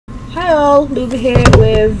Hi all, Louby here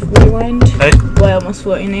with Rewind. Hey. Well, I almost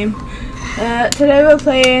forgot your name. Today we're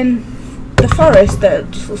playing The Forest that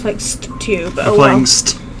just looks like to you, but We're playing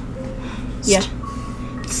St. Yeah.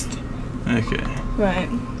 Okay. Right.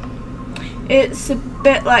 It's a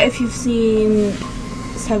bit like if you've seen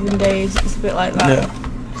 7 Days, it's a bit like that. Yeah.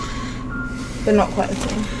 But not quite the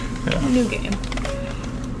same. Yeah. New game.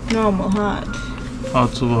 Normal, hard.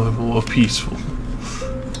 Hard survival or peaceful.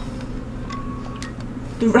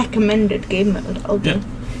 The recommended game mode, I'll do.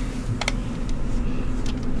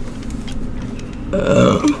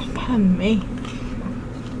 Yeah. Pardon me.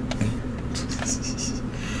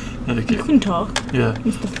 Okay. You can talk. Yeah. You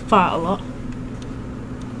used to fart a lot.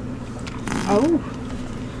 Oh.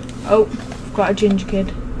 Oh, I've got a ginger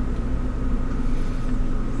kid.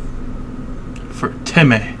 For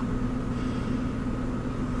Timmy.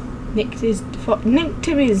 Nicked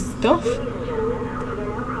Timmy's stuff.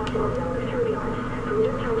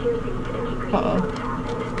 Uh-oh.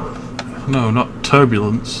 No, not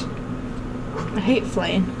Turbulence. I hate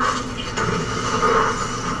flying.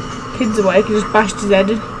 Kid's awake, he just bashed his head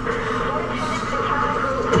in.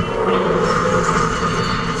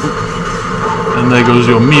 And there goes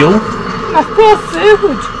your meal. My poor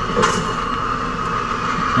food!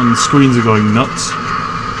 And the screens are going nuts.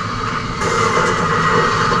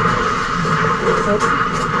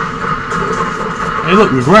 Hey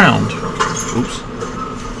look, the ground. Oops.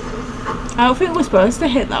 I don't think we're supposed to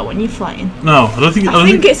hit that when you're flying. No, I don't think. I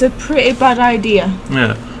think it's a pretty bad idea.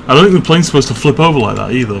 Yeah, I don't think the plane's supposed to flip over like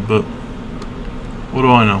that either. But what do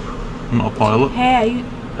I know? I'm not a pilot. Hey,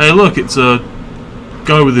 Hey, look, it's a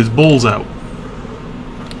guy with his balls out.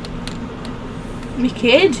 me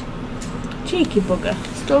kid. Cheeky bugger.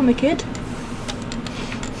 Stole me kid.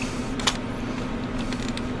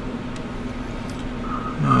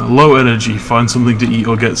 Low energy. Find something to eat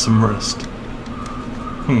or get some rest.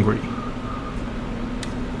 Hungry.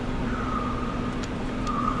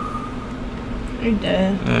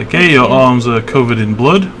 Okay, your arms are covered in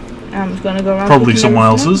blood. I'm just gonna go around. Probably someone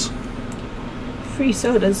else's. Free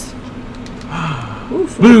sodas. Ooh,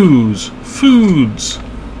 food. Booze. Foods.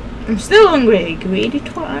 I'm still hungry, greedy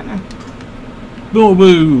twat, aren't I? More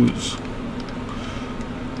booze.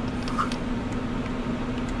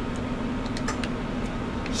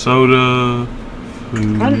 Soda.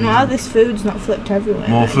 Food. I don't know how this food's not flipped everywhere.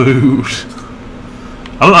 More then. food.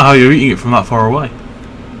 I don't know how you're eating it from that far away.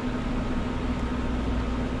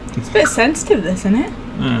 It's a bit sensitive, this, isn't it?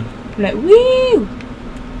 Yeah. Like, woo!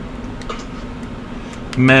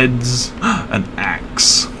 Meds. An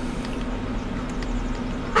axe.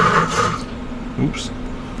 Oops.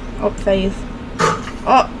 Up, Faith.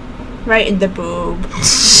 Oh, right in the boob.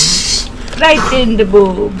 Right in the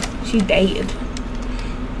boob. She dated.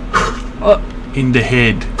 Oh. In the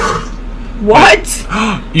head. What?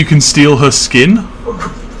 You can steal her skin?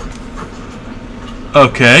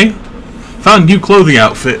 Okay. Found new clothing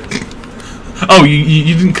outfit. Oh,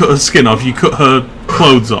 you didn't cut her skin off, you cut her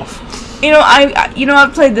clothes off. You know,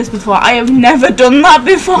 I've played this before. I have never done that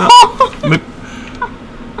before.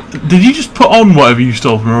 Did you just put on whatever you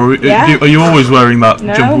stole from her, or Yeah. are you always wearing that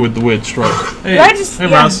No. jumper with the weird stripes? Hey, I just, hey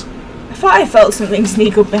yeah. Raz. I thought I felt something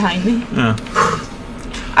sneak up behind me. Yeah.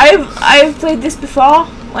 I've played this before,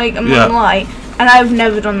 like, I'm not gonna lie, and I've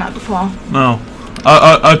never done that before. No.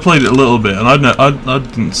 I played it a little bit, and I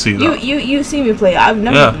didn't see that. You see me play it, I've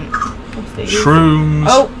never done it. Shrooms.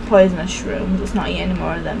 Oh, poisonous shrooms. Let's not eat any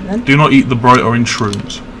more of them then. Do not eat the bright orange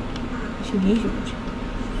shrooms. Should be huge.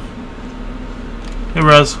 Hey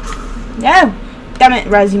Raz. No! Damn it,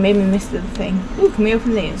 Raz, you made me miss the thing. Ooh, can we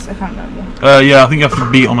open these? I can't remember. Yeah, I think you have to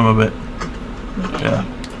beat on them a bit.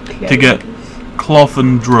 Yeah. To get cloth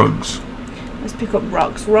and drugs. Let's pick up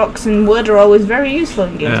rocks. Rocks and wood are always very useful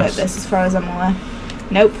in games like this, as far as I'm aware.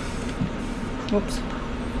 Nope. Whoops.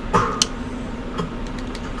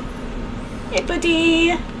 Hey,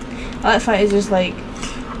 buddy! I like how it's just like...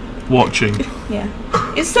 Watching. Yeah.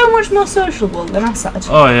 It's so much more sociable than Assad.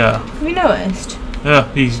 Oh yeah. Have you noticed?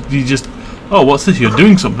 Yeah, he just... Oh, what's this? You're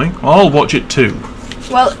doing something? Well, I'll watch it too.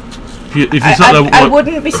 Well, if you sat there, I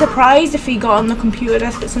wouldn't be surprised if he got on the computer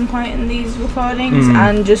desk at some point in these recordings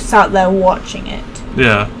and just sat there watching it.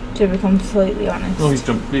 Yeah. To be completely honest. Oh, he's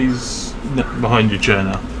behind your chair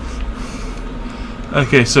now.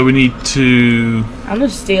 Okay, so we need to... I'm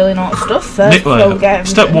just stealing all the stuff first before we get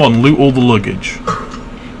Step 1, loot all the luggage.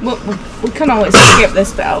 We can always skip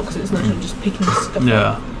this bit out because it's literally just picking stuff up.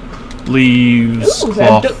 Yeah. Leaves, Ooh,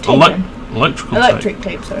 cloth, duct tape. electric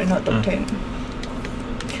tape, sorry, not duct tape.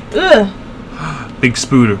 Ugh. Big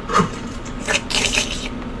spooder.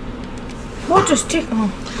 What just tickle?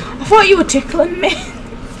 I thought you were tickling me.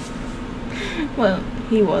 Well,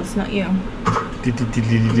 He was, not you.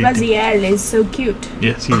 Raziel is so cute.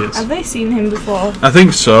 Yes, he is. Have they seen him before? I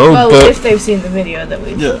think so. Well, but if they've seen the video that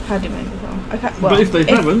we've had him in before. Well, but if they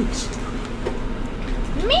haven't...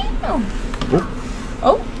 Meow.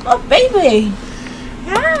 Oh, baby.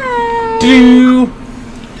 Hi. Do.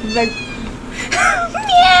 Meow.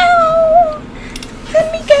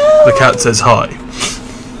 Let me go. The cat says hi.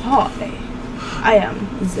 Hi. I am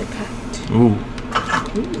the cat. Ooh.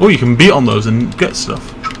 Oh, you can beat on those and get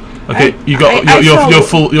stuff. Okay, you're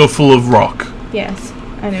full of rock. Yes,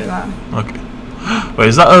 I knew that. Okay. Wait,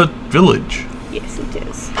 is that a village? Yes, it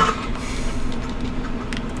is.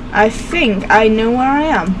 I think I know where I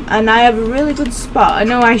am, and I have a really good spot. I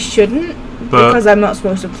know I shouldn't, because I'm not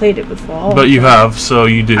supposed to have played it before. But you have, so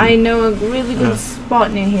you do. I know a really good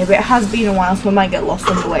spot near here, but it has been a while, so I might get lost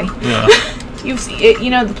on the way. Yeah. You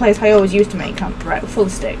know the place I always used to make camp, right? Full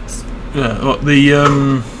of sticks. Yeah. Well,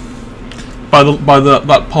 by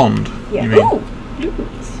that pond. Yeah. You mean? Ooh,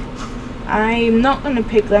 blueberries. I'm not gonna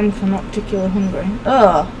pick them because I'm not particularly hungry.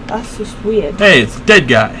 Ugh, that's just weird. Hey, it's a dead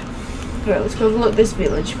guy. Right, let's go look this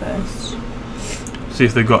village first. See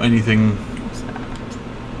if they've got anything. What's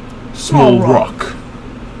that? Small rock.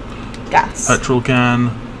 Gas. Petrol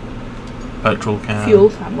can. Fuel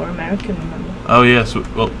can. We're American, remember? Oh yes.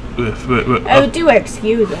 Well, do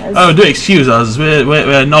excuse us. Oh, do excuse us.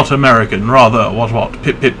 We're not American. Rather, what?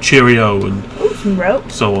 Pip pip cheerio and some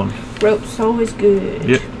rope. so on. Rope's always good.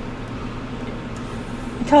 Yep.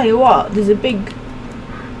 I tell you what, there's a big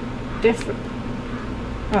difference.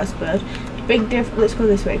 Oh, it's a bird. Big difference. Let's go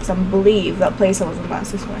this way because I believe that place I was on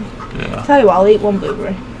that's this way. Yeah. I tell you what, I'll eat one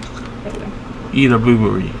blueberry. There we go. Eat a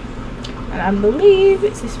blueberry. And I believe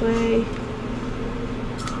it's this way.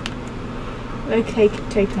 Okay,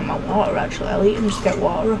 taking out my water actually. I'll eat and just get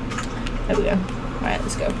water. There we go. Right,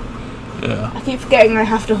 let's go. Yeah. I keep forgetting I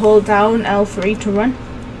have to hold down L3 to run.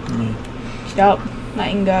 Stop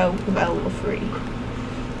letting go of L3.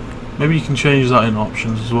 Maybe you can change that in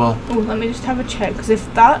options as well. Oh, let me just have a check, because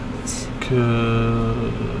if that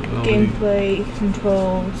gameplay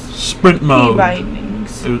controls sprint mode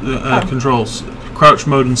bindings controls crouch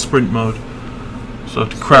mode and sprint mode. So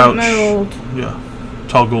crouch mode. Yeah.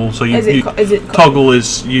 Toggle. So you toggle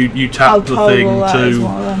is you tap the thing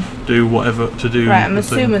to do whatever to do. Right, I'm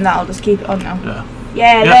assuming that I'll just keep it on now. Yeah.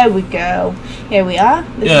 Yeah, there we go. Here we are.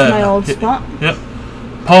 This is my old spot. Yep.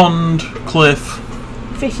 Pond, cliff.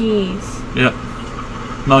 Fishies. Yep.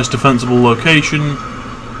 Nice defensible location.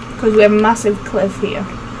 Because we have a massive cliff here.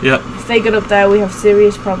 Yep. If they get up there, we have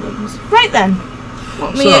serious problems. Right then.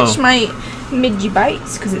 Let me itch my midgy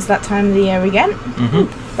bites, because it's that time of the year again. Ooh,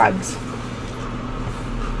 bags.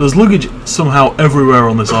 There's luggage somehow everywhere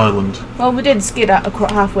on this island. Well, we did skid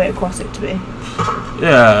halfway across it to be.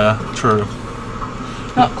 Yeah, true.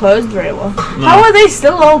 Not closed very well. No. How are they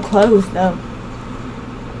still all closed though?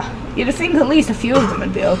 You'd think at least a few of them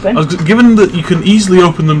would be open. Given that you can easily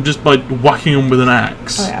open them just by whacking them with an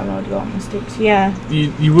axe. Oh yeah, I've already got my sticks. Yeah.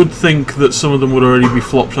 You would think that some of them would already be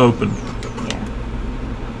flopped open. Yeah.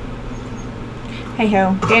 Hey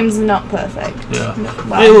ho, games are not perfect. Yeah.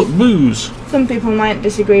 Well, hey look, booze. Some people might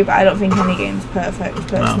disagree, but I don't think any game's perfect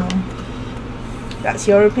personally. No. That's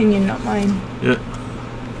your opinion, not mine. Yeah.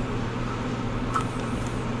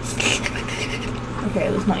 Okay,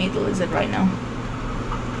 let's not eat the lizard right now.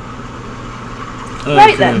 Okay,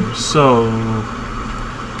 right then. So.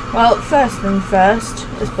 Well, first thing first,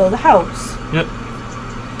 let's build a house. Yep.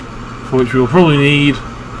 For which we'll probably need.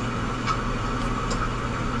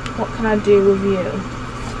 What can I do with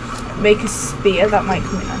you? Make a spear, that might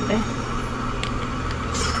come in handy.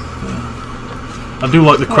 I do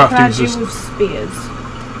like the crafting system. What can I do with spears?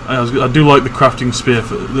 I do like the crafting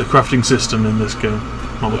crafting system in this game.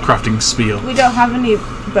 Not the crafting spear. We don't have any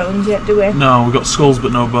bones yet, do we? No, we've got skulls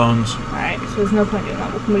but no bones. Alright, so there's no point doing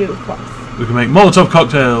that. What can we do with cloth? We can make Molotov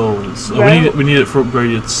cocktails. Oh, we need it for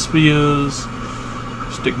upgraded spears.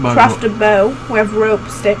 Stick by craft a bow. We have rope,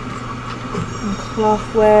 stick, and cloth.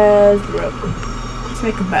 Where's the rope? Let's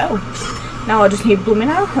make a bow. Now I just need blooming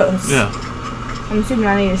arrows. Yeah. I'm assuming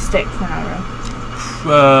I need a stick for an arrow.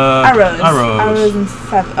 Arrows and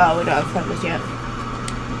feathers. Oh, we don't have feathers yet.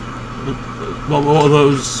 What are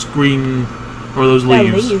those green, or are those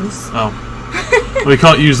leaves? They're leaves. Oh. Well, you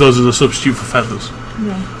can't use those as a substitute for feathers.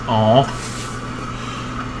 No. Aww.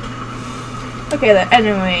 Okay then,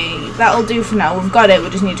 anyway, that'll do for now. We've got it, we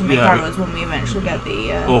just need to make arrows when we eventually get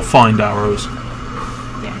the... Or find arrows.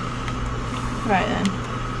 Yeah. Right then.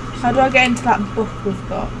 How do I get into that book we've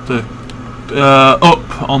got?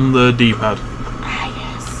 Up on the D-pad. Ah,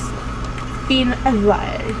 yes. Been a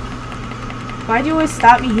while. Why do you always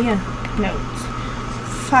start me here? Note.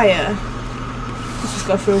 Fire. Let's just just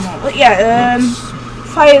go through more. But yeah,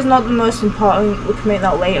 fire is not the most important. We can make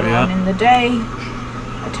that later on in the day.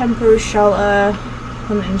 A temporary shelter,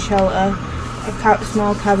 hunting shelter, a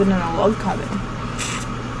small cabin, and a log cabin.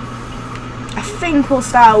 I think we'll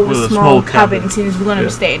start with a small cabin since we're going to be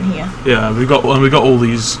staying here. Yeah, we got all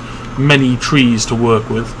these many trees to work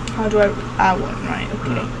with. How do I want right?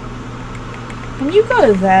 Okay. Yeah. Can you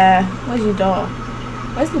go there? Where's your door?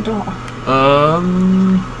 Where's the door?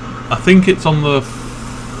 I think it's on the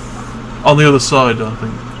other side. I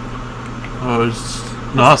think. Oh,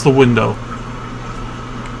 no, that's the window.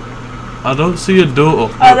 I don't see a door.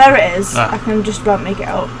 Oh, there it is. I can just about make it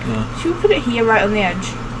out. Yeah. Should we put it here, right on the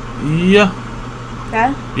edge? Yeah.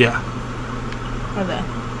 There? Yeah. Or there?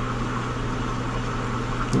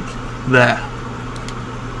 Oops. There.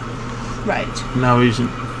 Right. Now we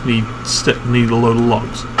need a load of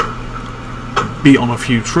logs. Beat on a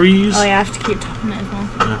few trees. Oh yeah, I have to keep chopping it as well.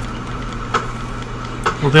 Yeah.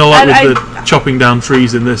 One thing I like with the chopping down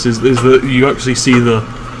trees in this is that you actually see the...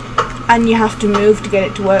 And you have to move to get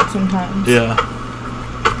it to work sometimes. Yeah.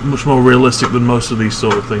 Much more realistic than most of these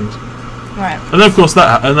sort of things. Right. And then of course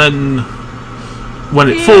and then when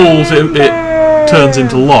it falls it turns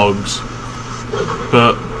into logs.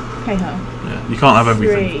 But hey ho. Yeah, you can't have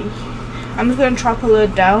everything. I'm just going to chop a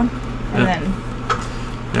load down and then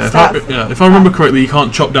if I remember correctly, you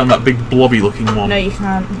can't chop down that big blobby looking one. No, you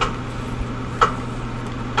can't.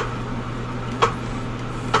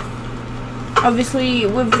 Obviously,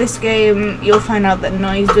 with this game, you'll find out that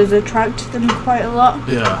noise does attract them quite a lot.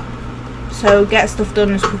 Yeah. So get stuff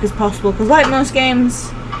done as quick as possible, because like most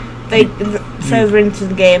games, the further into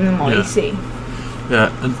the game, the more you see.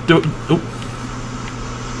 Yeah, and do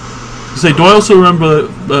I also remember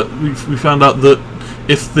that we found out that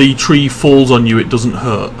if the tree falls on you, it doesn't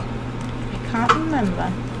hurt? I can't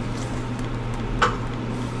remember.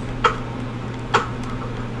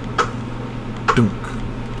 Dunk,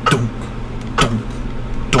 dunk, dunk,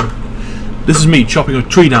 dunk. This is me chopping a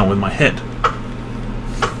tree down with my head.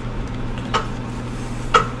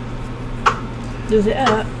 Does it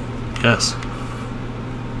hurt? Yes.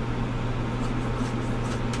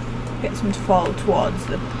 Get them to fall towards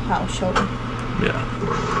the house shelter. Yeah.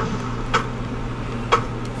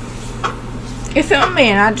 If it were me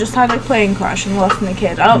and I just had a plane crash and lost my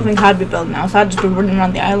kid, I don't think I'd be building a house. I'd just be running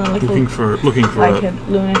around the island like looking for like a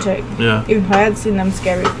lunatic. Yeah. Even if I had seen them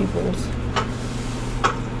scary peoples.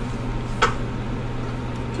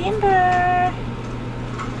 Timber!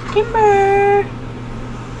 Timber!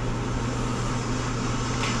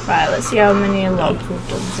 Right, let's see how many logs we've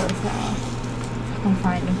done so far. If I can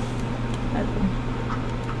find them.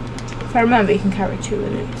 If I remember, you can carry 2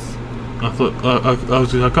 of these. I thought I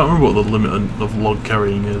can't remember what the limit of log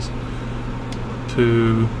carrying is.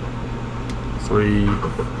 2, 3.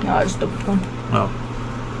 No, I just dumped one. Oh.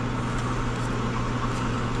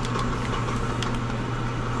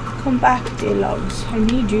 Come back, dear logs. I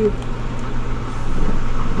need you.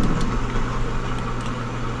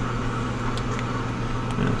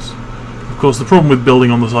 Yes. Of course, the problem with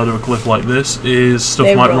building on the side of a cliff like this is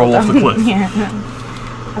stuff might roll off the cliff. Yeah,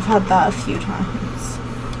 I've had that a few times.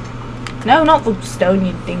 No, not the stone,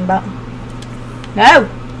 you dingbat. No!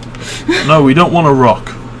 No, we don't want a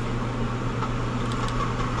rock.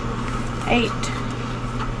 8,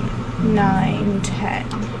 9, 10,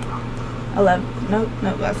 11. No,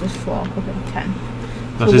 that's just 4. Okay, 10.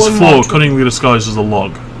 That is 4, cunningly disguised as a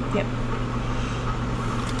log. Yep.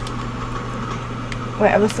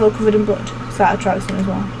 Wait, am I still covered in blood? So that attracts them as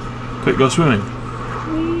well. Quick, go swimming.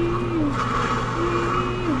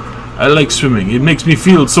 I like swimming. It makes me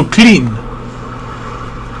feel so clean.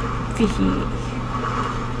 Fishy.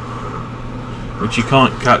 Which you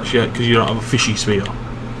can't catch yet because you don't have a fishy spear.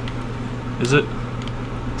 Is it?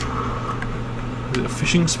 Is it a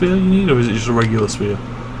fishing spear you need, or is it just a regular spear?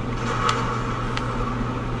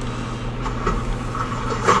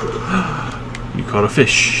 You caught a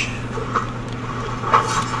fish.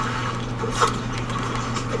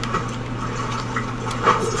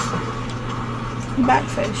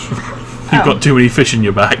 Backfish. You've got too many fish in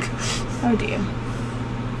your back. Oh dear.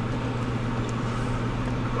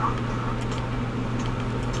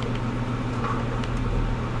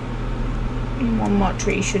 One more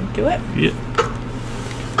tree should do it. Yeah.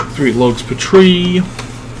 3 logs per tree.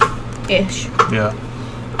 Ish. Yeah.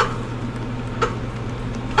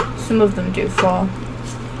 Some of them do 4.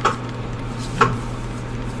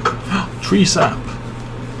 Tree sap.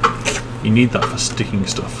 You need that for sticking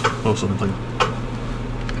stuff or something.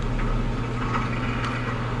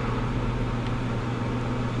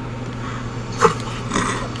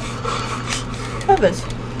 Feathers.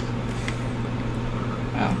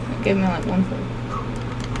 Oh, it gave me like 1 foot.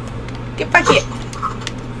 Get back here.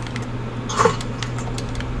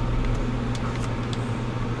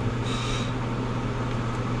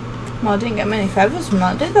 Well, I didn't get many feathers from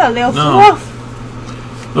that, did I? They all flew off.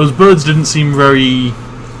 Those birds didn't seem very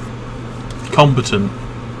competent.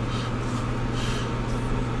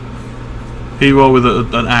 Here you are with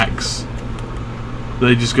an axe.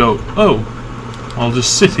 They just go, oh, I'll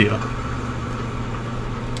just sit here.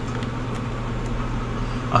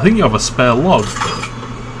 I think you have a spare log.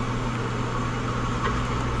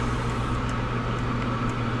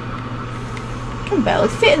 I can barely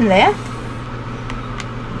fit in there.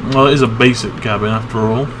 Well, it is a basic cabin after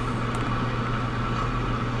all.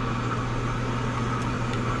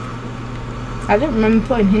 I don't remember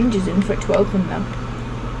putting hinges in for it to open though.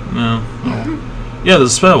 No. Yeah,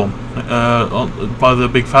 there's a spare one by the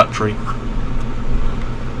big factory.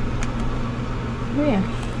 Where?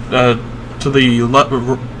 To the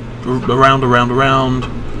around,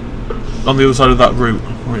 on the other side of that route,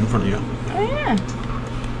 right in front of you. Oh yeah.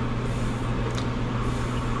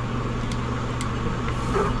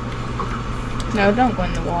 No, don't go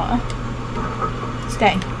in the water.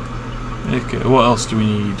 Stay. Okay, what else do we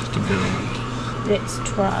need to build? Let's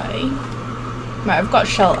try. Right, I've got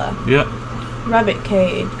shelter. Yeah. Rabbit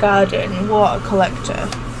cage, garden, water collector.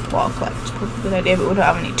 Water collector, probably a good idea, but we don't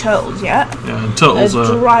have any turtles yet. Yeah, and turtles are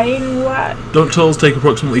drying wet. Don't turtles take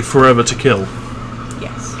approximately forever to kill?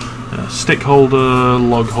 Yes. Yeah, stick holder,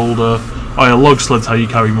 log holder. Oh yeah, log sled's how you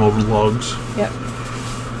carry more logs. Yep.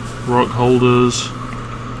 Rock holders.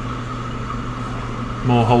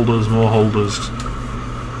 More holders, more holders.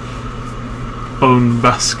 Bone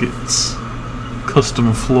baskets.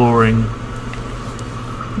 Custom flooring.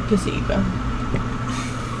 Gazebo.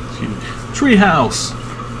 Tree house.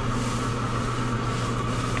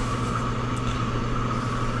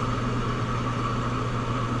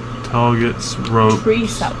 Targets, rope. Tree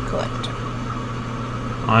sap collector.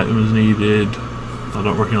 Items needed. I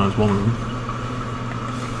don't recognise one of them.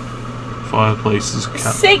 Fireplaces,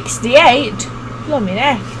 68? Blooming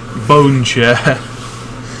heck. bone chair.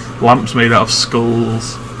 Lamps made out of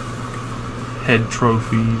skulls. Head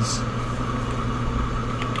trophies.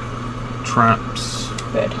 Traps.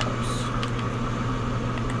 Birdhouse.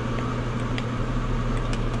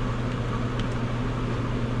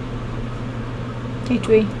 Hey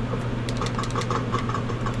tree.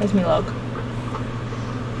 There's my log.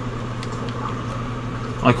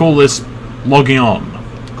 I call this logging on.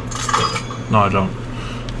 No, I don't.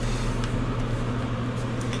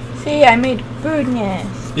 See, I made a bird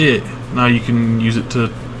nest. Yeah. Now you can use it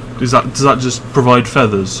to. Does that just provide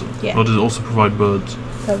feathers? Yeah. Or does it also provide birds?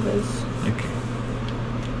 Feathers. Okay.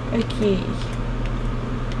 Okay.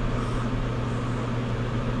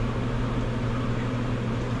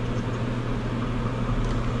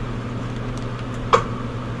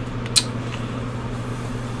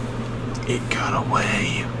 It got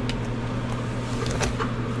away.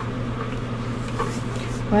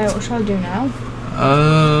 Right, what shall I do now?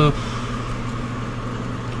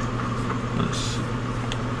 Let's see.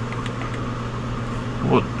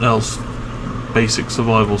 What else? Basic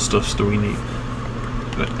survival stuffs do we need?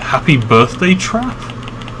 Happy birthday trap?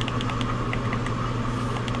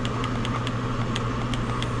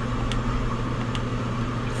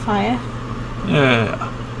 Fire.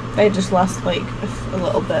 Yeah. They just last like a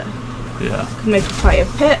little bit. Yeah. Can make a fire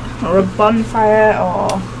pit or a bonfire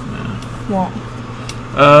or what?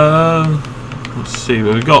 Let's see.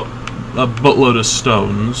 We've got a buttload of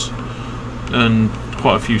stones and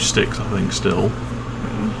quite a few sticks, I think. Still.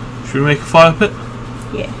 Should we make a fire pit?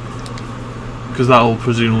 Yeah. Because that'll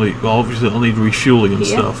presumably, well, obviously it'll need refueling and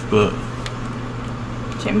stuff, but.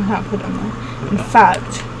 Jim can't put it on there. In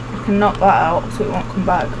fact, I can knock that out so it won't come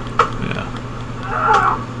back. Yeah.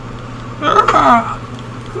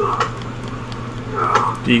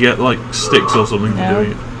 Do you get like sticks or something No. for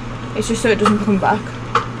doing it? It's just so it doesn't come back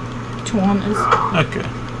to haunt us. Okay.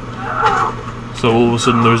 So all of a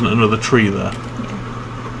sudden there isn't another tree there.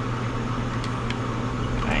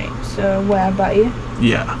 Right, so where about you?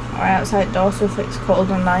 Yeah. Alright, outside door, so if it's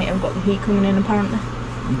cold at night, I've got the heat coming in apparently.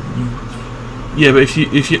 Yeah, but if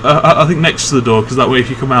you, I think next to the door, because that way if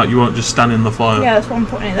you come out, you won't just stand in the fire. Yeah, that's why I'm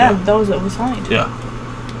putting it there. The door's the other side. Yeah.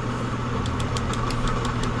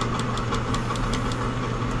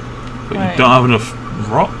 But Right. you don't have enough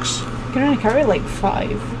rocks. You can only carry like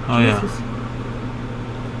 5. Oh yeah. Jesus.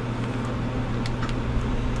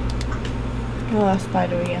 Oh, that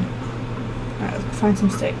spider again. Alright, let's go find some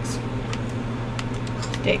sticks.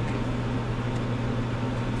 Stick.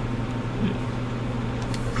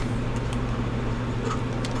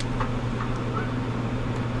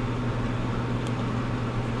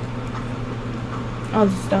 Oh,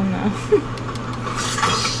 it's done now.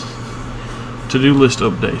 To-do list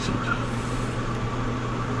updated.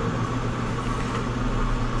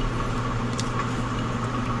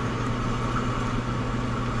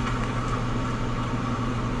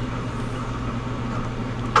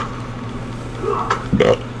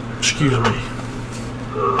 Excuse me.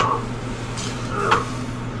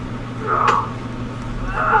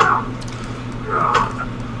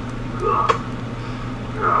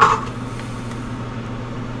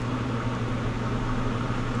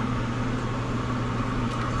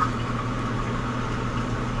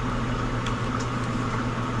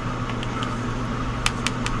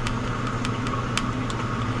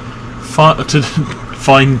 To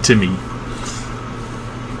find Timmy.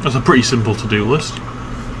 That's a pretty simple to-do list.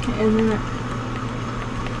 Isn't it?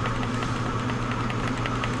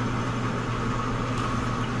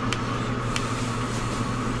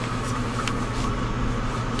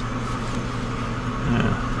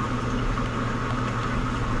 Yeah.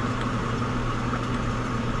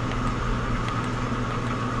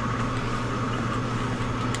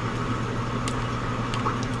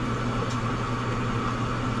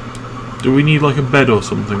 Do we need like a bed or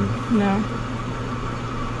something? No.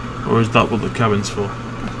 Or is that what the cabin's for?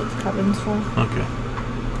 That's what the cabin's for. Okay.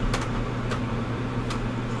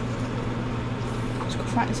 Let's go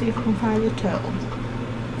find, see if we can find the turtle.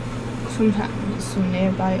 Sometimes there's some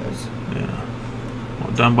nearby us. Yeah.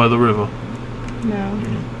 What, down by the river? No.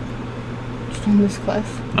 Yeah. Just on this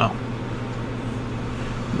cliff. No.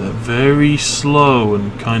 They're very slow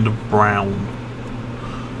and kind of brown.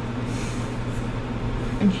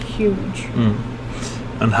 And huge.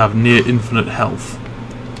 And have near infinite health.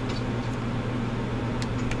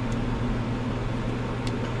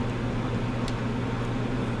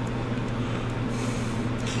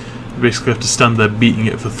 You basically have to stand there beating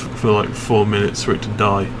it for like 4 minutes for it to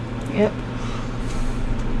die. Yep.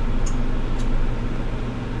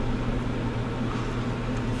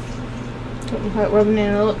 Don't look like we're having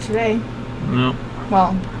any luck today. No.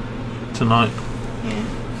 Well. Tonight. Yeah.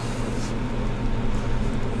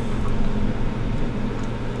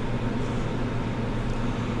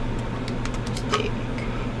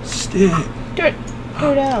 Stick.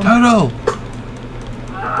 Go down. Turtle!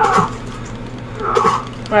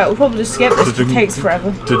 Right, we'll probably just skip this. It takes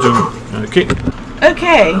forever. Okay.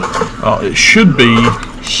 Okay. Oh, it should be.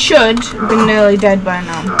 Should have been nearly dead by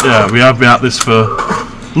now. Yeah, we have been at this for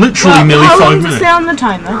literally nearly 5 minutes. How long does it say on the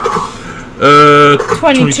timer?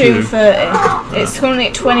 22:30. It's currently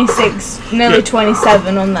at 26, nearly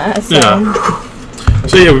 27 on there. So. Yeah.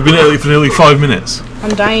 So yeah, we've been at it for nearly 5 minutes.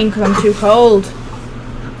 I'm dying because I'm too cold.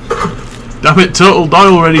 Damn it, Turtle, die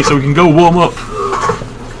already so we can go warm up.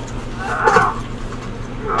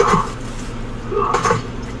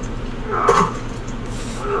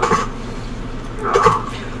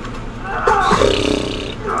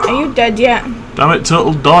 Are you dead yet? Damn it,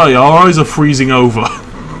 Turtle, die. Our eyes are freezing over.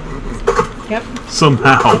 Yep.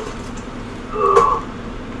 Somehow.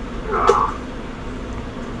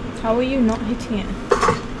 How are you not hitting it?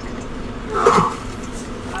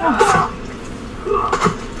 Oh.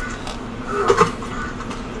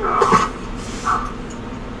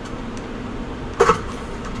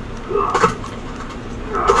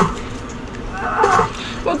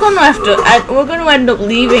 We're gonna end up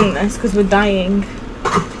leaving this because we're dying.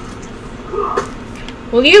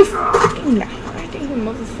 Will you fucking die already, you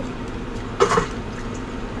motherfucker?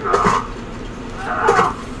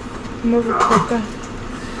 Mother clucker.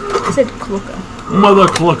 I said clucker. Mother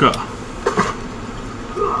clucker.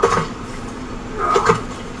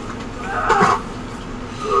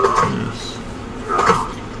 Yes.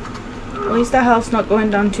 At least the health's not going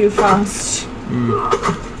down too fast.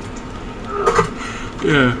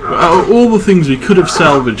 Yeah, out of all the things we could have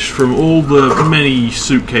salvaged from all the many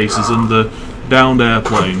suitcases and the downed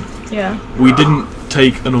airplane, yeah, we didn't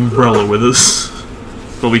take an umbrella with us.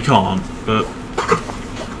 Well, we can't, but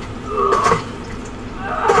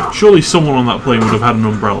surely someone on that plane would have had an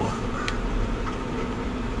umbrella.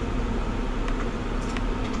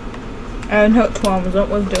 No, Twan was not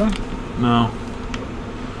worth doing. No.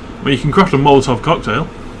 Well, you can craft a Molotov cocktail,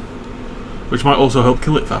 which might also help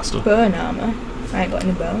kill it faster. Burn armor. I ain't got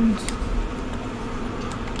any bones.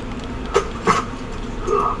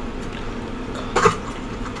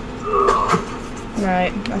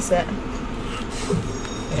 Right, that's it.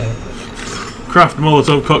 Craft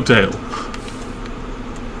Molotov cocktail.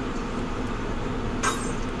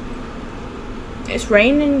 It's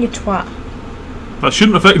raining, you twat. That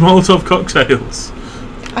shouldn't affect Molotov cocktails.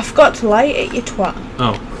 I forgot to light it, you twat.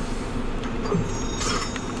 Oh.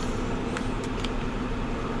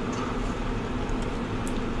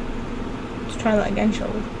 try that again,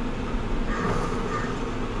 shall we?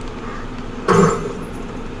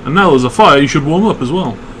 And now there's a fire, you should warm up as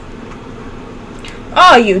well.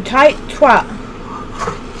 Oh, you tight twat.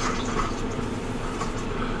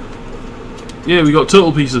 Yeah, we got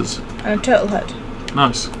turtle pieces. And a turtle head.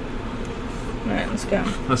 Nice. Right, let's go.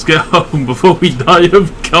 Let's get home before we die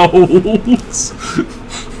of colds.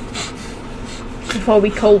 Before we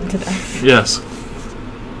cold to death. Yes.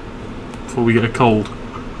 Before we get a cold.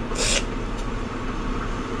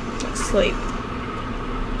 Let's sleep.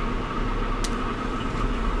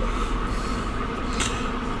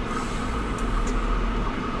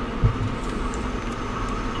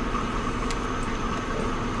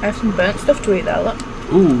 I have some burnt stuff to eat there, look.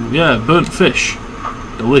 Ooh, yeah, burnt fish.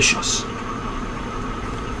 Delicious.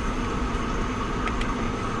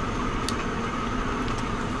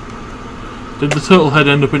 Did the turtle head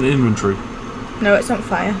end up in inventory? No, it's on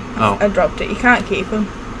fire. Oh. I dropped it. You can't keep them.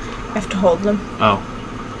 You have to hold them. Oh.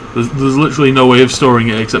 There's literally no way of storing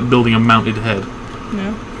it except building a mounted head.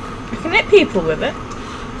 No. I can hit people with it.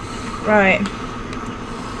 Right.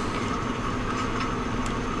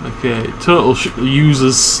 Okay, turtle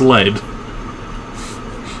uses sled.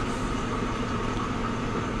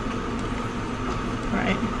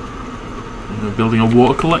 Right. Building a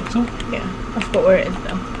water collector? Yeah, I forgot where it is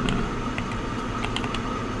though. Yeah.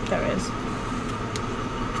 There it is.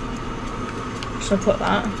 Should I put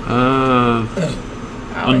that?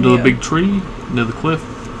 Under the big tree, near the cliff.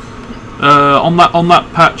 On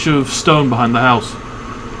that patch of stone behind the house.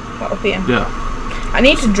 What, up here? Yeah. I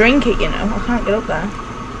need to drink it, you know. I can't get up there.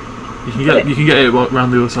 You can get it around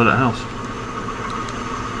the other side of the house.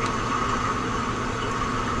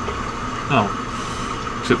 Oh.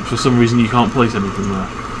 Except for some reason you can't place anything there.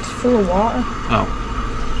 It's full of water. Oh.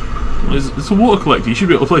 Well, it's a water collector. You should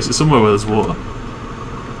be able to place it somewhere where there's water.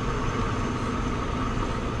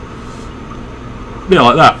 Yeah,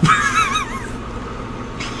 like that.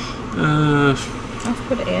 Let's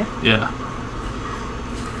put it here. Yeah.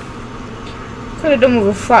 Could have done with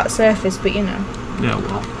a flat surface, but you know. Yeah,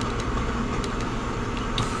 well.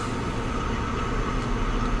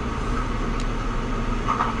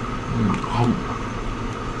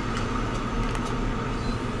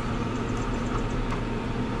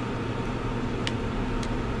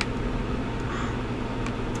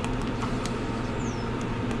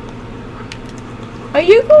 Are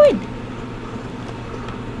you going?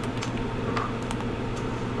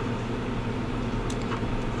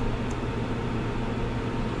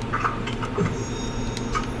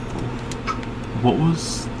 What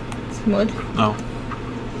was? It's mud. Oh.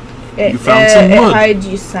 You found some mud? It hides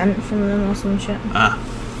your scent from them or some shit. Ah.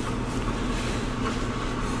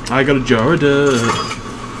 I got a jar of dirt.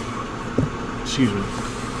 Excuse me.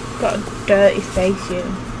 Got a dirty face, you.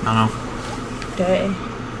 I know. Dirty.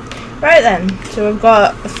 Right then, so we've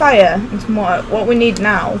got a fire and some water. What we need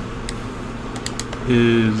now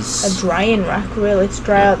is a drying rack, really, to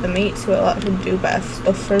dry out the meat so it'll actually do better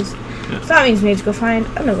stuff for us. Yeah. So that means we need to go find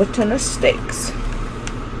another ton of sticks.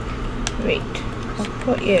 Right, I'll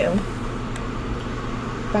put you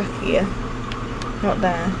back here. Not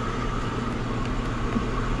there.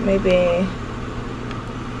 Maybe.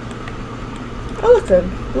 Oh, look, a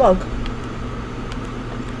log.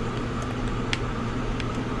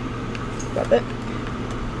 Grab it.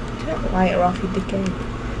 Turn the lighter off, you dickhead.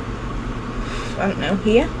 I don't know,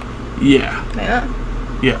 here? Yeah. Like that?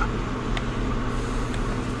 Yeah.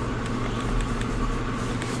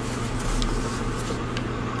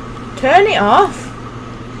 Turn it off!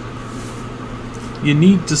 You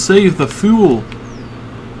need to save the fuel.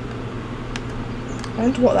 I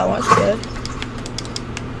wonder what that was good.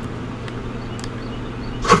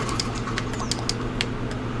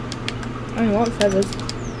 I only want feathers.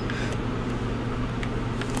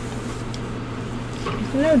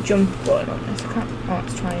 There's no jump button on this. I can't. Oh,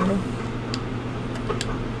 it's triangle.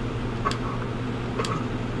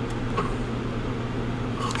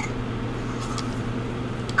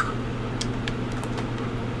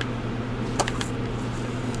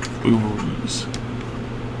 Boobies.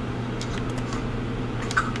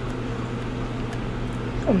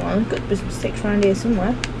 Come on, there's got to be some sticks around here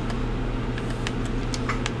somewhere.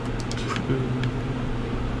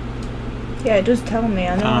 Yeah, it does tell me.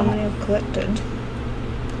 I know how many I've collected.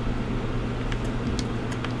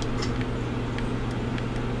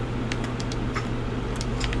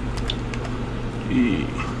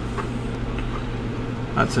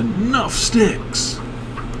 That's enough sticks.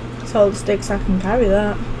 That's all the sticks I can carry.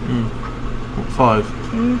 That. What, 5?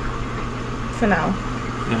 For now.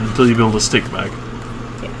 Yeah, until you build a stick bag.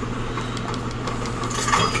 Yeah.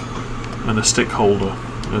 And a stick holder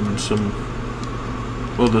and some.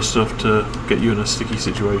 other stuff to get you in a sticky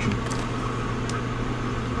situation.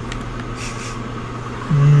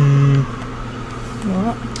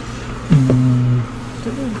 What?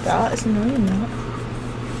 Don't do that, it's annoying that.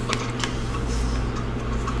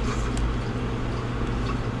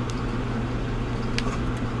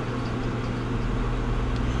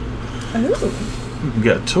 You can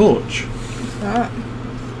get a torch. What's that?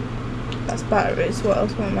 That's batteries. What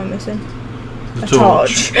else am I missing? The a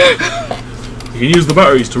torch. You can use the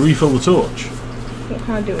batteries to refill the torch. What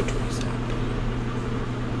can I do with torch?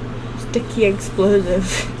 Sticky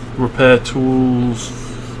explosive. Repair tools.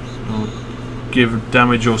 Give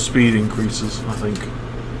damage or speed increases, I think.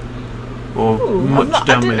 Or much damage.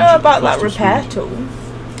 I didn't know about that repair tool.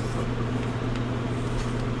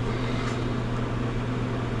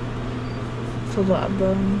 For that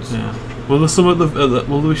bones. Yeah. Will there some at the?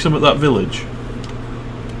 Will there be some at that village?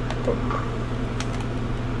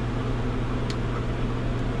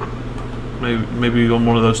 Maybe on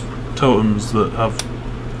one of those totems that have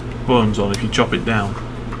bones on. If you chop it down.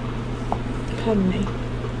 Pardon me.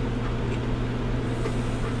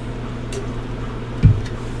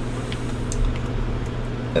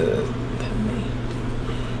 Pardon me.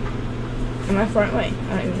 Am I far away?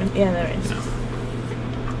 I don't even know. Yeah, there it is.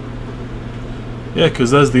 Yeah,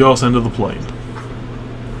 because there's the arse end of the plane.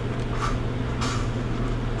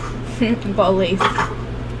 Got a leaf.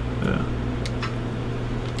 Yeah.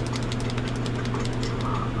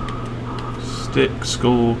 Stick,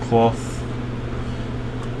 skull, cloth.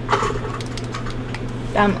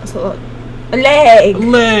 Damn, that's a lot. A leg! A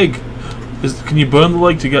leg! Can you burn the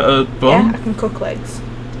leg to get a bone? Yeah, I can cook legs.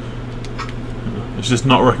 It's just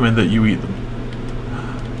not recommended that you eat them.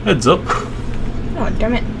 Heads up. Oh,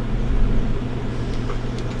 damn it.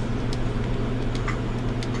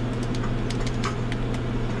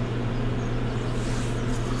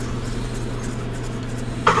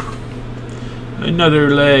 Another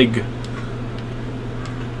leg.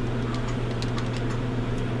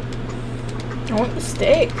 I want the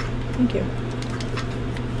steak. Thank you.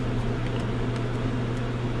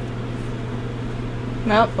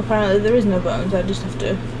 Well, apparently there is no bones. I just have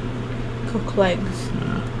to cook legs.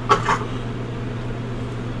 Yeah.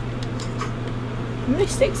 How many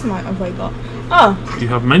sticks have I got? Oh! You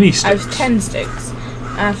have many sticks. I have 10 sticks.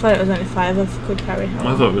 I thought it was only 5 I could carry home.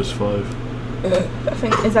 I thought it was 5. I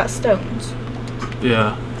think, is that stones?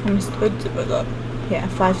 Yeah. How many stones have I got? Yeah,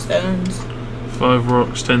 5 stones. 5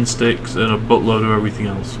 rocks, 10 sticks, and a buttload of everything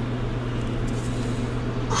else.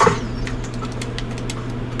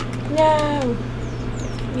 No!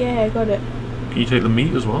 Yeah, I got it. Can you take the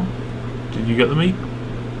meat as well? Did you get the meat?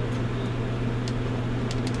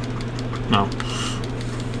 No.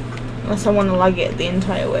 Unless I want to lag it the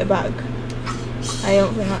entire way back. I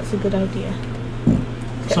don't think that's a good idea.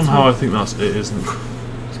 Somehow I think it isn't.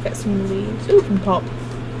 Let's get some leaves. Ooh, can pop.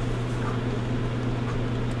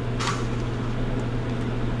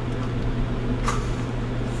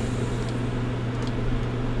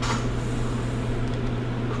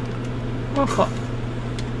 More pop.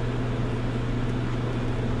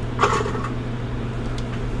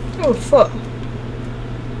 Oh, foot.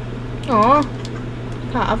 Aw.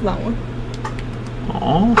 Can't have that one.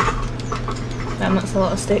 Aww. Damn, that's a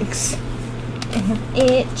lot of sticks.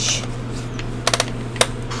 Itch.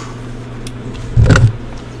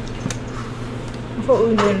 I thought we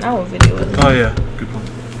were doing an hour video. Oh yeah, good one.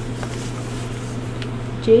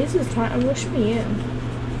 Jesus, trying to rush me in.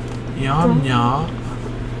 Yeah, yeah.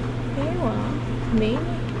 Here you are. Me?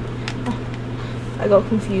 Oh, I got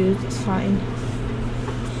confused, it's fine.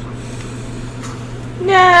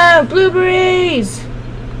 No! Blueberries!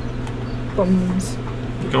 Bums.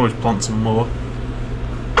 You can always plant some more.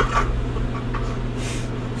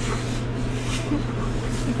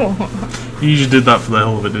 You just did that for the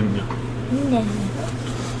hell of it, didn't you? No.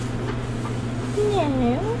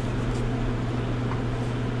 No.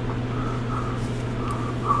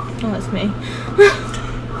 Oh, that's me.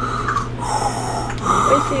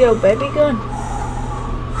 Where's the old baby gone?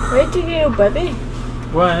 Where'd you go, baby?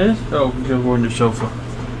 Where? Oh, he's over on the sofa.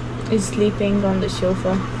 He's sleeping on the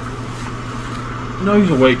sofa. No, he's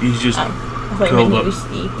awake. He's just I thought you curled meant up. he was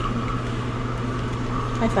sleeping.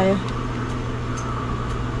 High fire.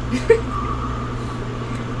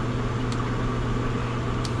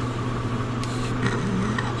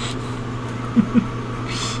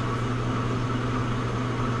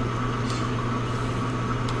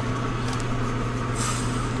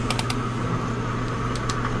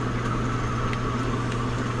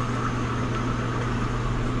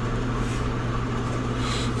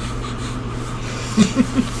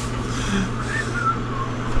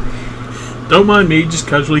 Don't mind me just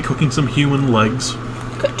casually cooking some human legs.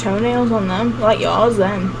 toenails on them, like yours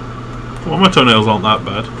then. Well, my toenails aren't that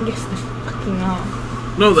bad. Yes, they fucking are.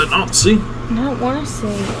 No, they're not. See? I don't want to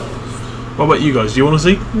see. What about you guys? Do you want to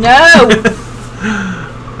see? No!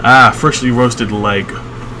 Ah, freshly roasted leg.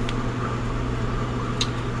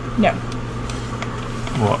 No.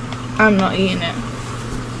 What? I'm not eating it.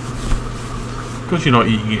 Of course you're not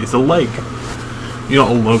eating it. It's a leg. You're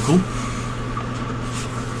not a local.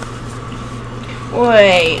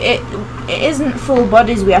 Wait, it isn't full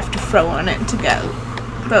bodies we have to throw on it to get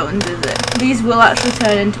bones, is it? These will actually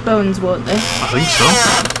turn into bones, won't they? I think so.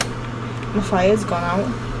 My fire's gone out.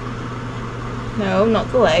 No, not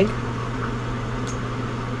the leg.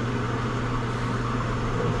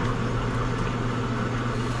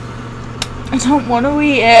 I don't want to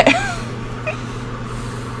eat it.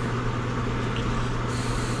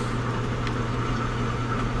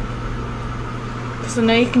 Because I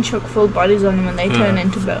know you can chuck full bodies on them and they turn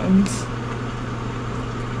into bones.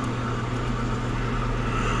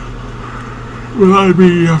 Well, that'd be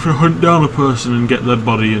you have to hunt down a person and get their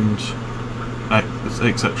body and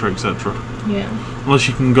etc. etc. Yeah. Unless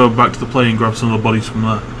you can go back to the plane and grab some of the bodies from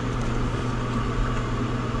there.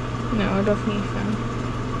 No, I don't think you can.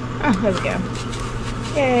 Ah, there we go.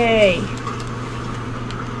 Yay!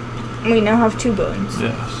 We now have 2 bones.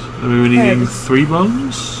 Yes. I mean, we're needing 3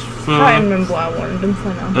 bones for. I can't remember what I wanted them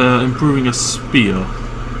for now. Improving a spear.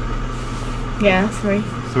 Yeah, 3.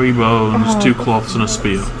 3 bones, 2 cloths, and a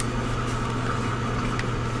spear.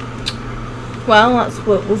 Well, that's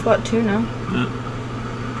what we've got 2 now. Yeah.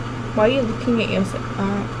 Why are you looking at yourself?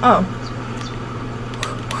 Oh.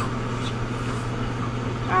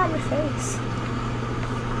 Ah, my face.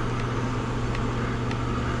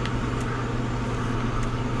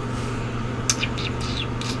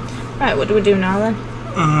 Right, what do we do now then?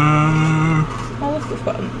 Oh, look, we've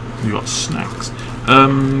got them. You got snacks.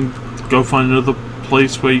 Go find another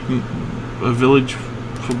place where you can a village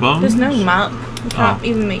for bones. There's no map. You can't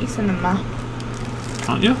even make use of a map.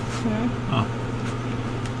 Can't you? No. Oh.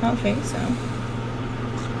 I don't think so.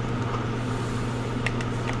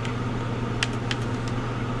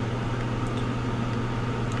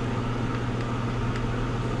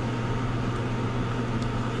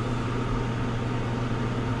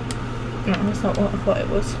 No, that's not what I thought it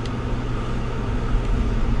was.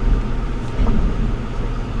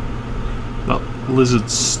 That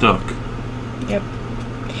lizard's stuck. Yep.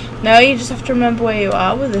 Now you just have to remember where you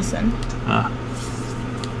are with this then. Ah.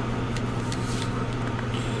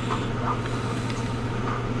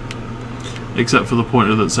 Except for the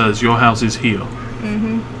pointer that says your house is here.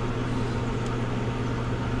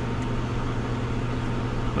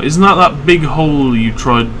 Isn't that big hole you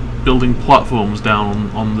tried building platforms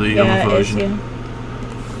down on the other version? It is,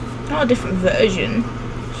 yeah. Not a different version,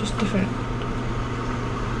 it's just different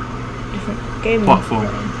game platform.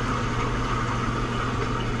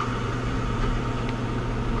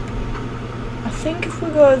 I think if we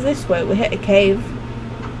go this way we hit a cave.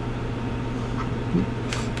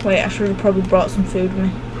 Wait, I should have probably brought some food with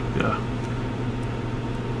me. Yeah.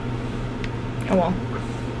 Oh well.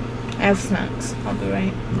 I have snacks, I'll be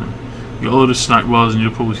right. You got a load of snack bars and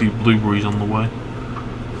you'll probably see blueberries on the way.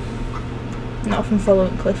 Not from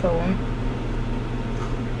following cliff, I won't.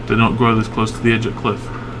 They don't grow this close to the edge of the cliff.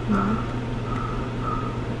 No.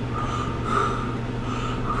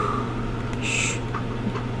 Shh.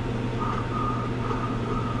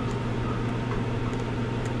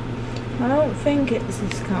 I don't think it's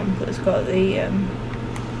this camp that's got the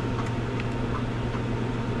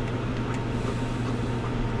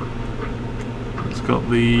It's got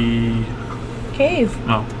the cave.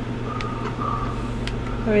 oh.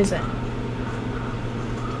 Where is it?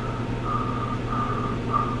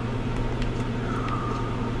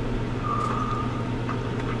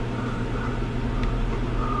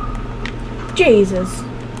 Jesus!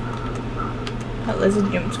 That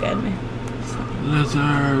lizard jump scared me.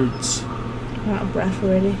 Lizards. I'm out of breath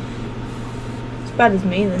already. As bad as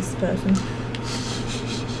me, this person. As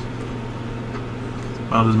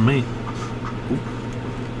bad as me.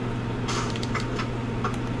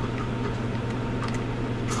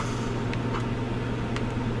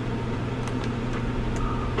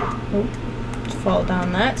 Oh, just fall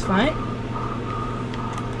down there, it's fine.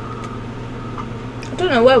 I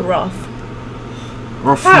don't know where we're off.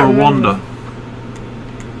 We're off for a wander.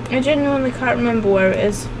 I genuinely can't remember where it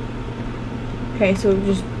is. Okay, so we're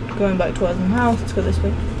just going back towards my house. Let's go this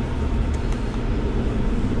way.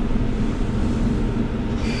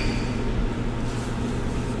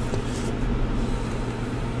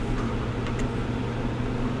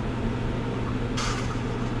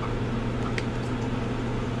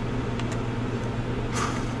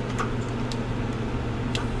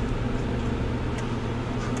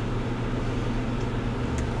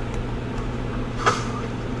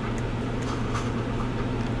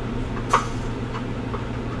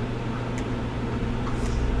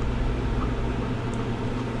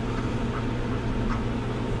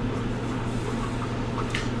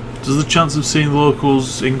 Does the chance of seeing the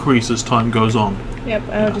locals increase as time goes on? Yep,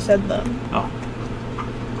 I already said that. Oh.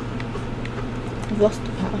 I've lost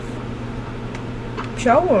the path. I'm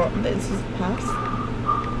sure this is the path.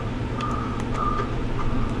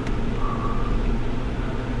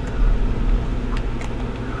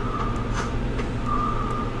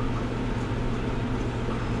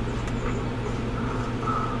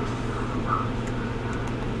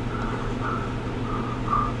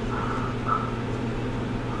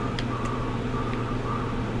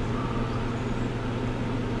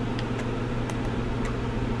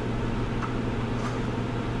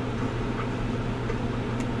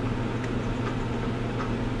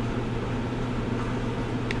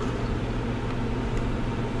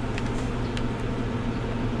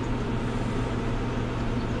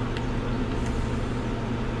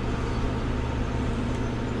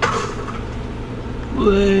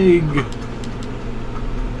 Leg.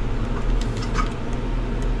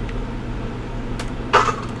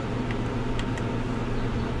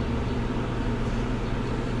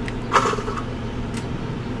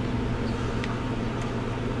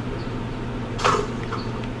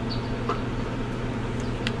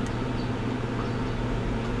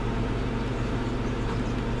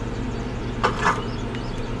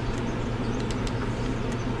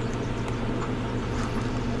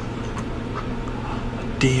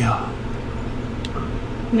 Dear.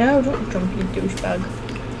 No, don't jump, you douchebag.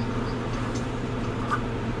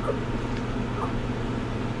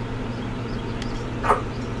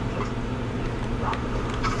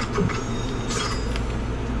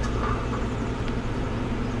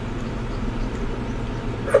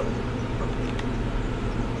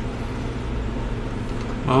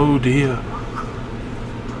 Oh dear.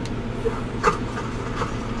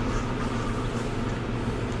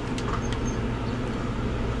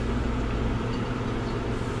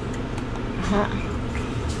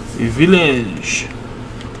 A village.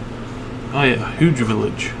 Oh yeah, huge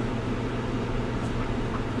village.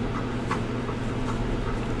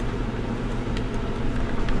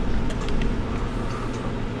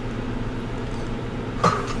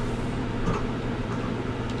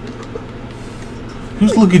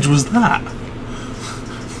 Whose luggage was that?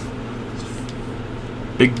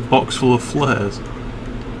 Big box full of flares.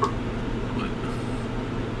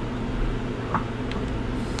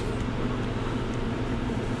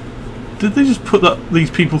 Did they just put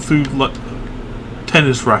these people through like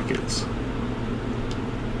tennis rackets?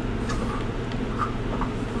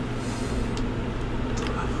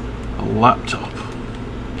 A laptop.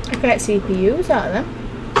 I can get CPUs out of them.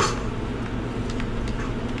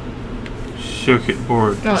 Circuit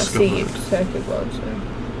board. No, discovered. see, circuit boards.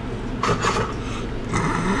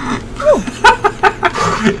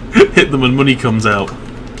 Hit them and money comes out.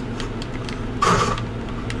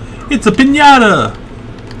 It's a piñata!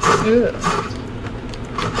 Ugh.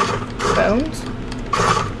 Bones?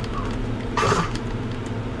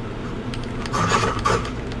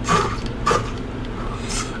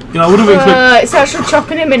 You know, I would have expected. It's actually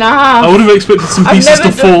chopping him in half. I would have expected some pieces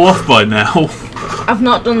to fall off by now. I've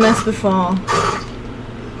not done this before.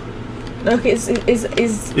 Look, his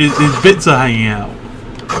bits are hanging out.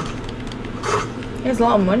 There's a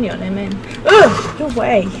lot of money on him, in. Ugh! No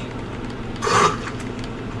way.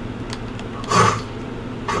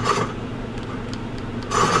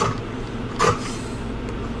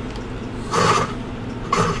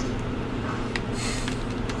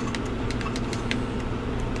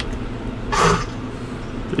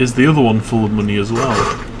 Is the other one full of money as well?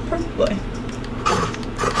 Probably.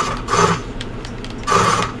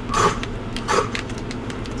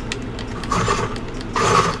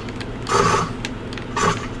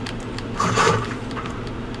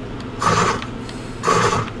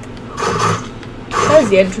 There's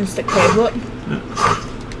the entrance to the cave, look. Yeah.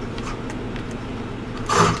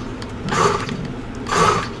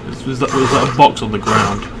 Was that a box on the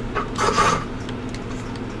ground?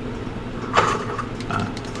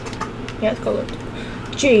 Yeah, let's go look.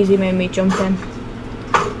 Jeez, he made me jump in.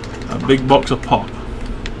 A big box of pop.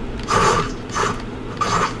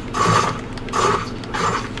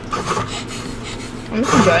 I'm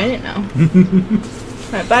just enjoying it now.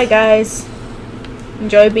 Right, bye guys.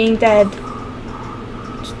 Enjoy being dead.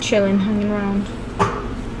 Just chilling, hanging around.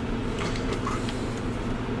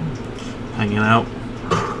 Hanging out.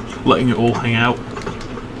 Letting it all hang out.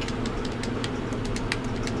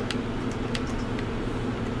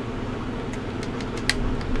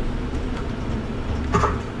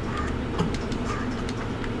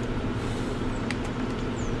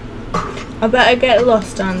 I better get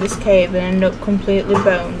lost down this cave and end up completely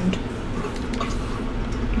boned.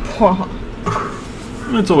 What?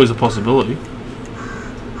 It's always a possibility.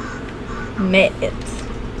 Mitts.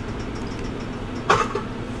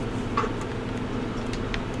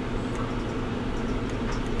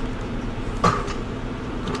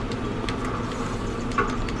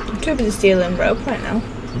 I'm too busy stealing rope right now.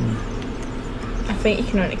 I think you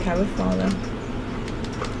can only carry 4 though.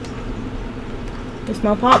 The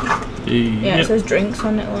small pop? Yeah, it says drinks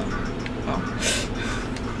on it, look.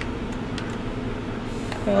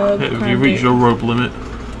 Oh. Have you reached your rope limit?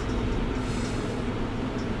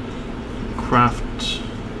 Craft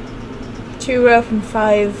 2 rope and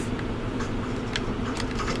 5.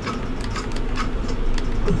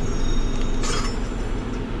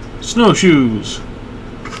 snowshoes.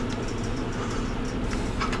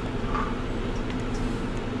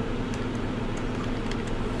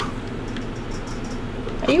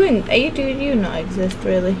 Do you not exist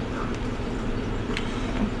really?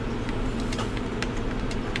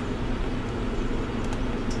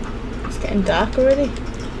 It's getting dark already.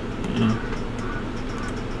 Yeah.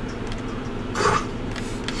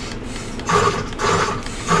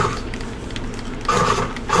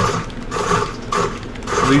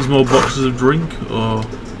 Are these more boxes of drink or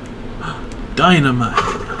dynamite?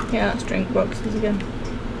 Yeah, that's drink boxes again.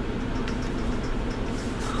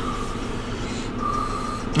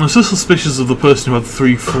 I'm so suspicious of the person who had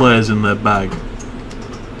 3 flares in their bag.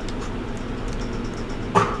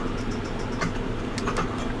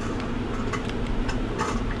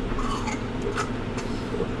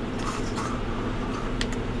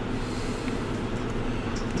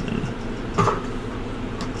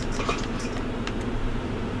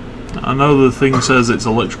 I know the thing says it's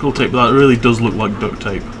electrical tape, but that really does look like duct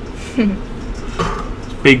tape.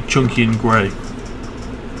 It's big, chunky and grey.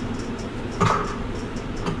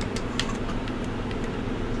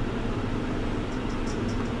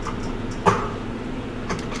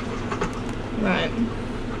 Right.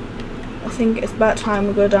 I think it's about time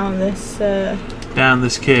we go down this Down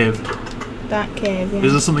this cave. that cave, yeah.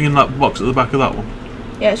 Is there something in that box at the back of that one?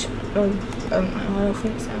 Yeah, oh, I don't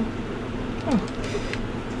think so. Oh.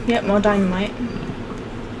 Yep, more dynamite.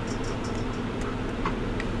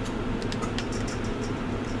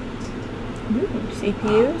 Ooh,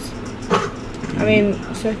 CPUs. I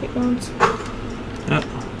mean, circuit boards. Yep.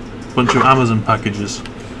 Bunch of Amazon packages.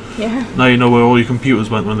 Yeah. Now you know where all your computers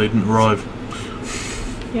went when they didn't arrive.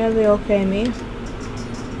 Yeah, they all came here.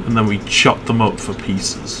 And then we chopped them up for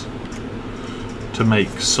pieces to make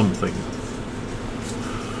something.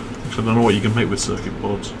 Actually, I don't know what you can make with circuit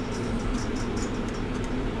boards.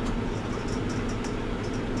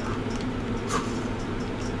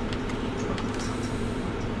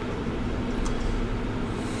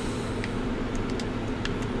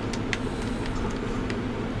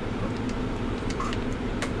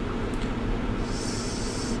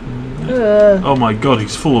 Oh my god,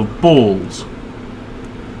 he's full of balls.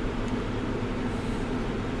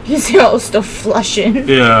 You see all the stuff flashing?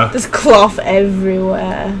 Yeah. There's cloth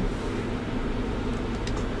everywhere.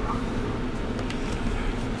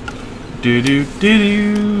 Do do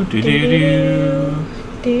do do do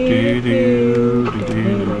do do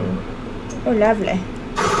do. Oh, lovely.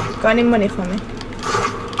 Got any money for me?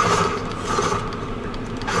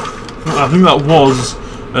 I think that was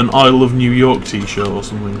an Isle of New York t-shirt or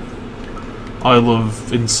something. Isle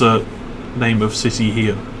of insert name of city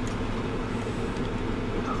here.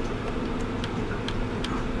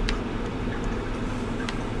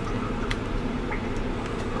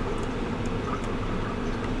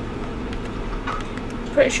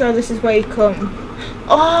 Pretty sure this is where you come.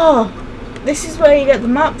 Oh! This is where you get the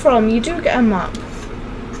map from. You do get a map.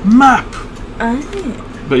 Map! Ah.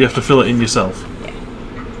 But you have to fill it in yourself. Yeah.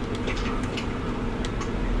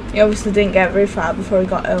 You obviously didn't get very far before he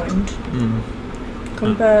got owned.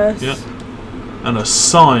 Compass. Yeah. And a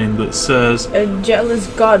sign that says... A jealous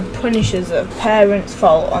god punishes a parent's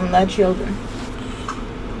fault on their children.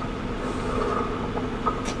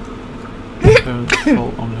 Parents'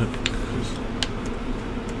 fault on it.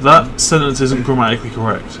 That sentence isn't grammatically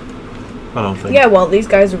correct. I don't think. Yeah, well, these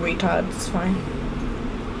guys are retards. It's fine.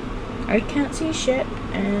 I can't see shit.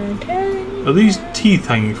 And are these teeth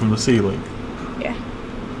hanging from the ceiling? Yeah.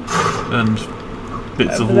 And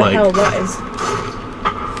bits of Whatever the leg. hell that is.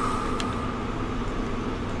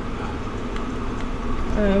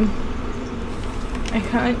 I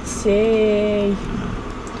can't see.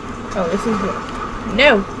 Oh, this is what.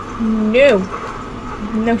 No, no,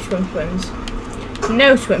 no swims.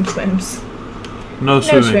 No swims. No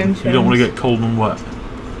swimming. swims. You don't want to get cold and wet.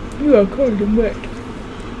 You are cold and wet.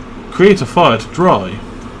 Create a fire to dry.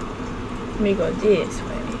 Let me go this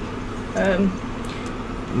way.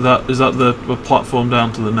 Is that the platform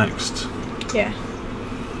down to the next? Yeah.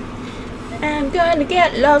 I'm gonna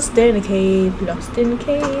get lost in a cave, lost in a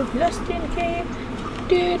cave, lost in a cave.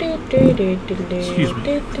 Do do do do do do. Excuse me.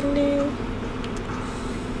 Do, do, do.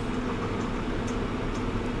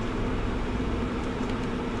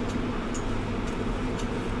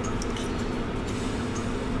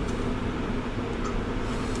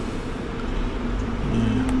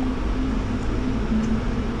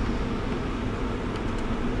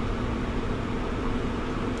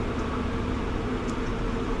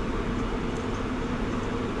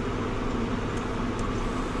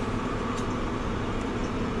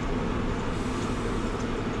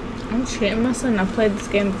 I'm shitting myself. I've played this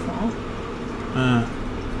game before. Yeah,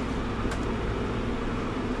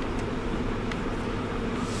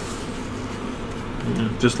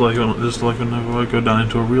 just like whenever I go down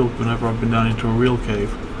into whenever I've been down into a real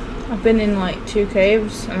cave. I've been in like 2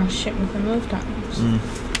 caves and I shit myself both times.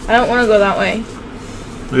 I don't want to go that way.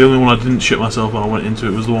 The only one I didn't shit myself when I went into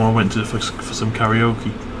it was the one I went to for some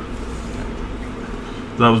karaoke.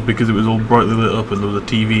 That was because it was all brightly lit up and there was a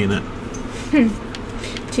TV in it.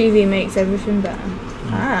 TV makes everything better.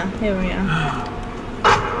 Ah, here we are.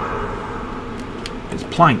 It's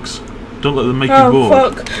planks. Don't let them make you bored.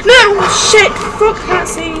 Oh fuck! No! Shit! Fuck! Can't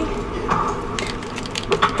see.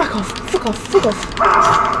 Fuck off! Fuck off! Fuck off!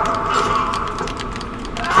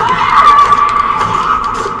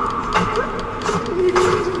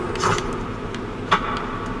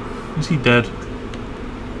 Is he dead?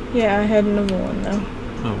 Yeah, I had another one though.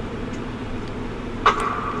 Oh.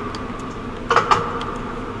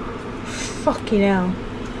 Fucking hell.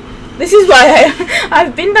 This is why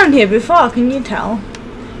I've been down here before, can you tell?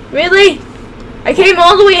 Really? I came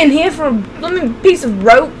all the way in here for a blooming piece of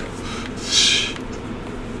rope.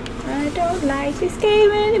 I don't like this game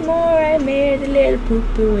anymore. I made a little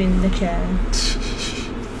poo-poo in the chair.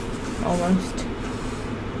 Almost.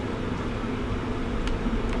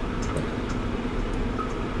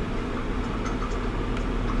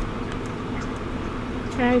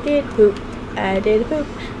 I did poop. I did a poop.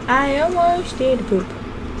 I almost did a poop.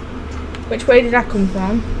 Which way did I come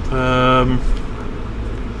from?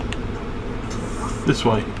 This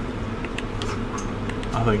way.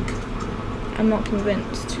 I think. I'm not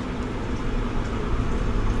convinced.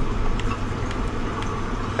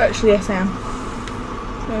 Actually, yes I am.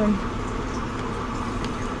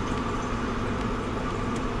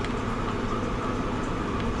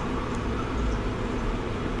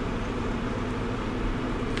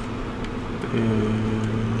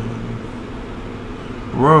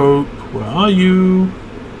 Rope, where are you?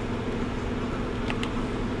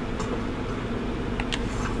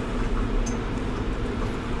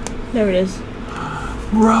 There it is.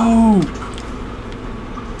 Rope!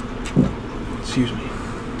 Excuse me.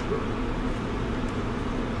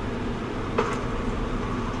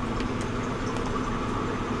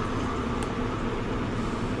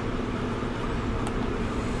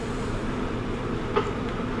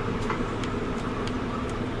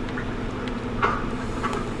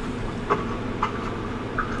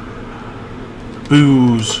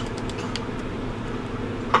 Booze.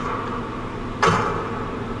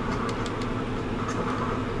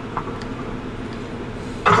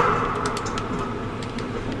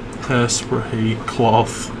 Hairspray,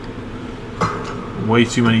 cloth. Way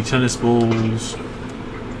too many tennis balls.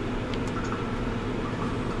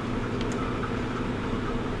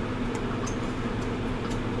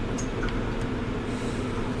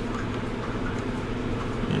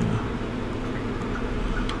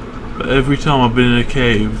 Every time I've been in a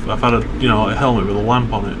cave, I've had a a helmet with a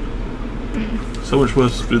lamp on it. So much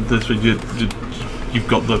worse with this. You've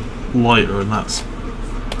got the lighter, and that's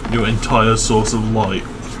your entire source of light.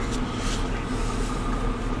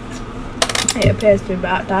 It appears to be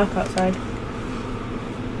about dark outside.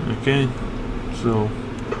 Okay, so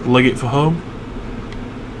leg it for home.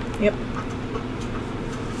 Yep.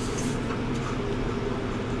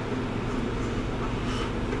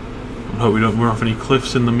 I hope we don't run off any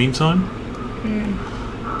cliffs in the meantime.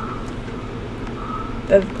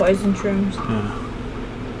 They're poison shrooms. Yeah.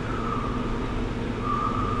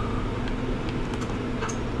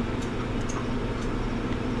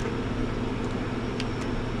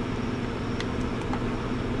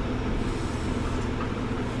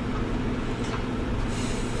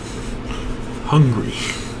 Hungry.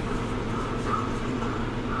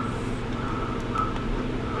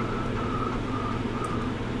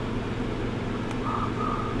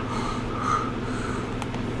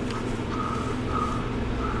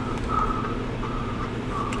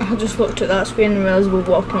 I just looked at that screen and realised we're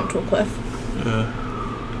walking up to a cliff. Yeah.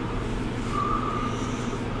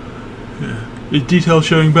 Is detail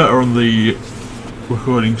showing better on the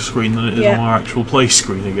recording screen than it is on our actual play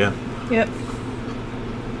screen again? Yep.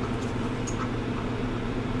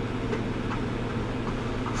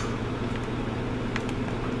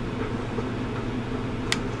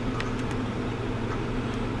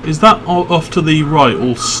 Is that off to the right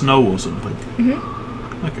all snow or something? Mhm.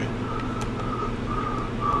 Okay.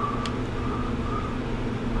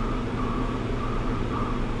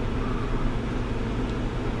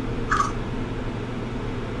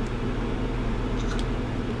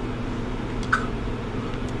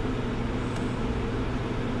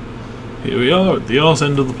 Here we are at the arse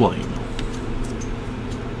end of the plane.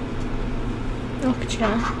 Look at you.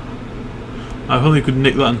 I only could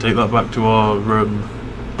nick that and take that back to our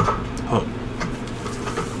hut.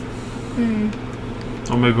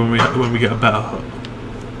 Or maybe when we get a better hut,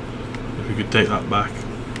 if we could take that back.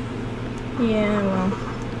 Yeah, well.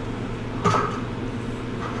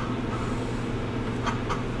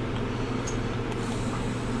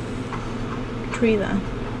 Tree there.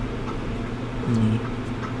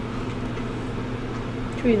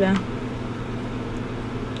 Tree there.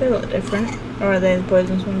 They look different. Or are they the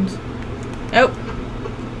poisonous ones? Oh!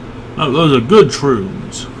 No, those are good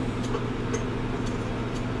shrooms.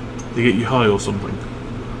 They get you high or something.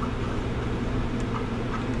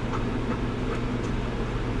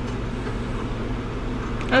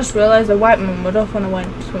 I just realised I wiped my mud off when I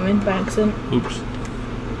went swimming by accident. Oops.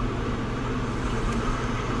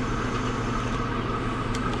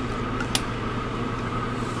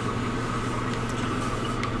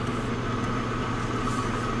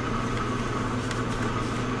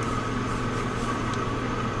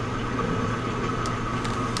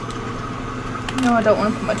 No, I don't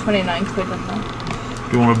want to put my 29 quid in there.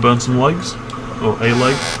 Do you want to burn some legs? Or a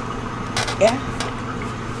leg? Yeah.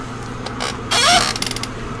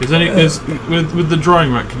 With the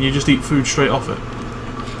drying rack, can you just eat food straight off it?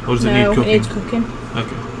 Or does it need cooking? No, it needs cooking.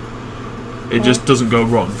 Okay. It just doesn't go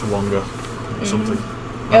rotten for longer or something.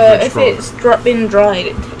 If it's been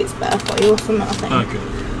dried, it's better for you or something, I think. Okay.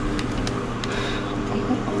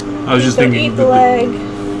 I was just Don't thinking eat the leg.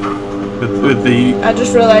 With the... I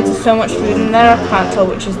just realised there's so much food in there, I can't tell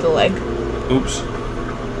which is the leg. Oops.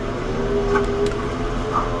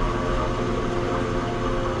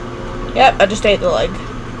 Yep, I just ate the leg.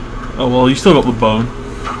 Oh well, you still got the bone.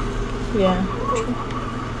 Yeah.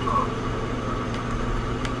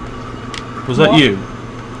 Was that you?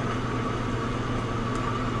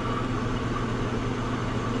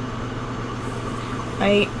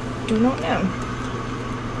 I do not know.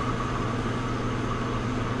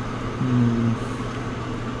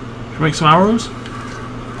 Should we make some arrows?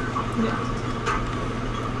 Yeah.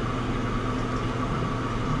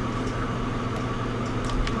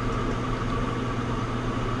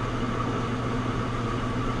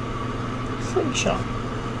 Slingshot.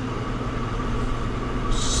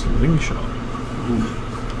 Slingshot. Ooh.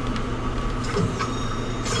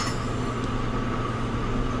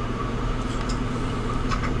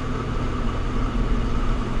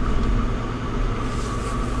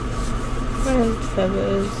 Red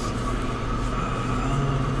feathers.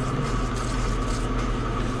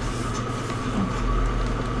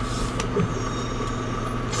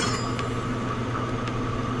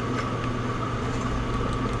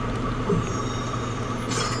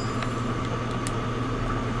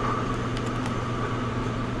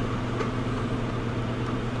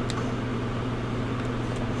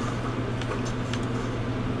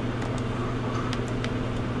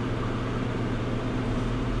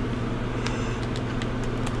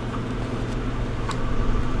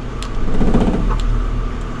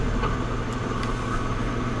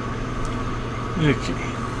 Okay.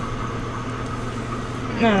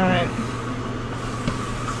 Alright.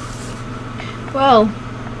 Well,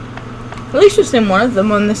 at least we've seen one of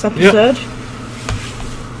them on this episode. Yep.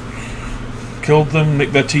 Killed them,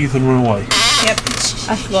 nicked their teeth, and run away. Yep.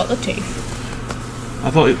 I forgot the teeth. I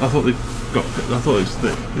thought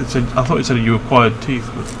it said you acquired teeth,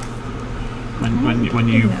 but when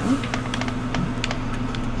you No.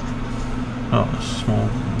 oh, that's small.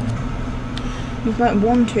 You've got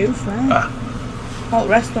one tooth there. Ah. All the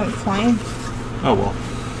rest aren't flying. Oh well.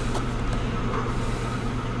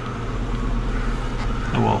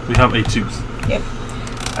 Oh well, we have a tooth. Yep.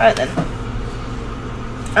 Alright then.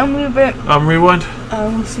 I'm Louby. Rewind. I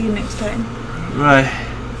will see you next time. Bye.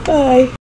 Bye.